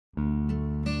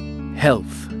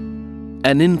Health,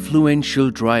 an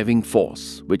influential driving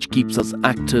force which keeps us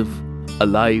active,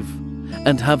 alive,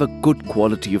 and have a good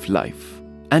quality of life.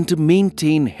 And to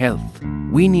maintain health,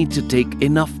 we need to take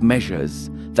enough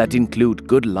measures that include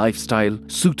good lifestyle,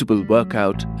 suitable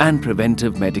workout, and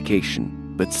preventive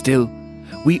medication. But still,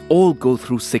 we all go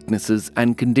through sicknesses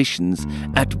and conditions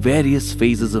at various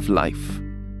phases of life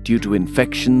due to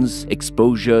infections,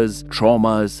 exposures,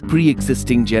 traumas,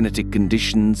 pre-existing genetic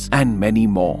conditions, and many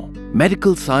more.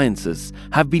 Medical sciences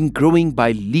have been growing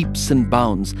by leaps and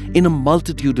bounds in a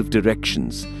multitude of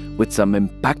directions, with some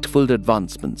impactful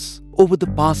advancements over the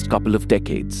past couple of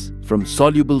decades, from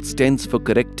soluble stents for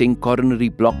correcting coronary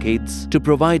blockades to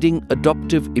providing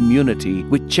adaptive immunity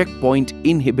with checkpoint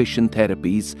inhibition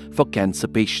therapies for cancer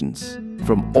patients,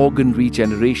 from organ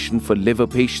regeneration for liver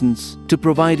patients to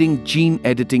providing gene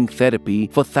editing therapy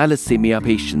for thalassemia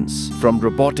patients, from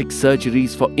robotic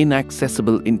surgeries for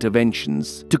inaccessible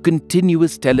interventions to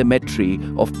continuous telemetry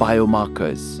of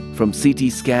biomarkers, from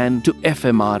CT scan to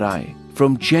fMRI,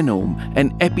 from genome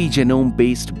and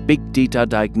epigenome-based big data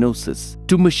diagnosis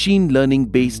to machine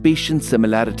learning-based patient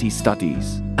similarity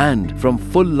studies, and from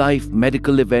full-life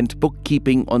medical event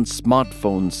bookkeeping on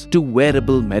smartphones to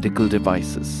wearable medical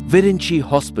devices. Virinchi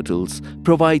Hospitals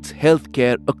provides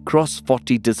healthcare across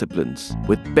 40 disciplines,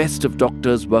 with best of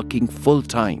doctors working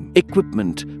full-time,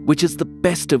 equipment which is the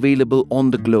best available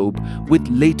on the globe with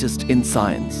latest in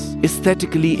science,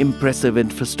 aesthetically impressive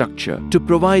infrastructure to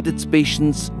provide its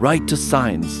patients right to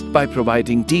science by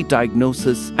providing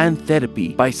diagnosis and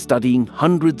therapy by studying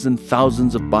hundreds and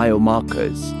thousands of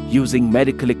biomarkers, using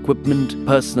medical equipment,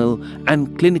 personal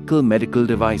and clinical medical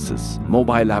devices,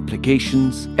 mobile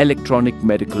applications, electronic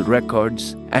medical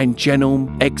records, and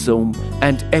genome, exome,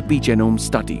 and epigenome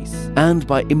studies, and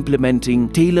by implementing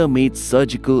tailor-made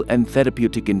surgical and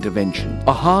therapeutic intervention.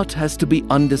 A heart has to be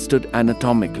understood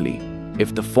anatomically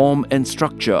if the form and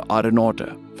structure are in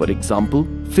order. For example,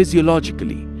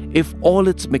 physiologically, if all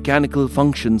its mechanical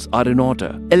functions are in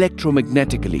order,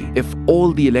 electromagnetically, if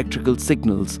all the electrical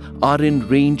signals are in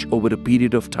range over a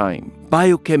period of time,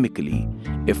 biochemically,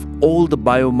 if all the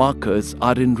biomarkers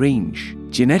are in range,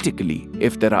 genetically,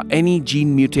 if there are any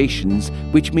gene mutations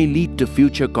which may lead to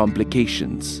future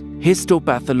complications,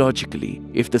 histopathologically,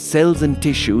 if the cells and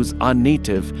tissues are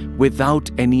native without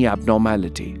any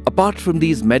abnormality. Apart from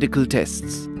these medical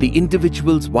tests, the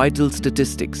individual's vital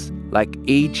statistics like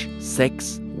age,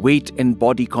 sex, weight and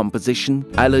body composition,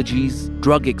 allergies,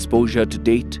 drug exposure to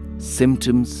date,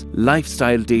 symptoms,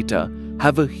 lifestyle data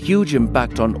have a huge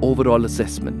impact on overall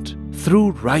assessment.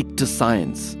 Through Right to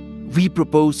Science, we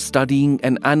propose studying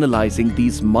and analyzing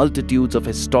these multitudes of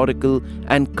historical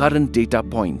and current data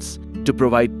points to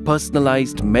provide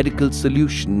personalized medical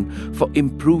solution for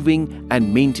improving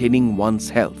and maintaining one's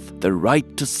health. The right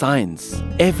to science.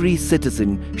 Every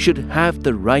citizen should have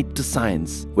the right to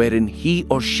science, wherein he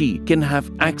or she can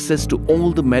have access to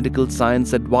all the medical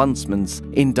science advancements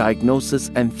in diagnosis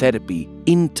and therapy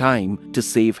in time to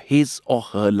save his or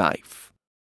her life.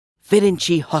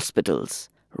 Virinchi Hospitals.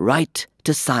 Right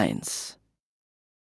to Science.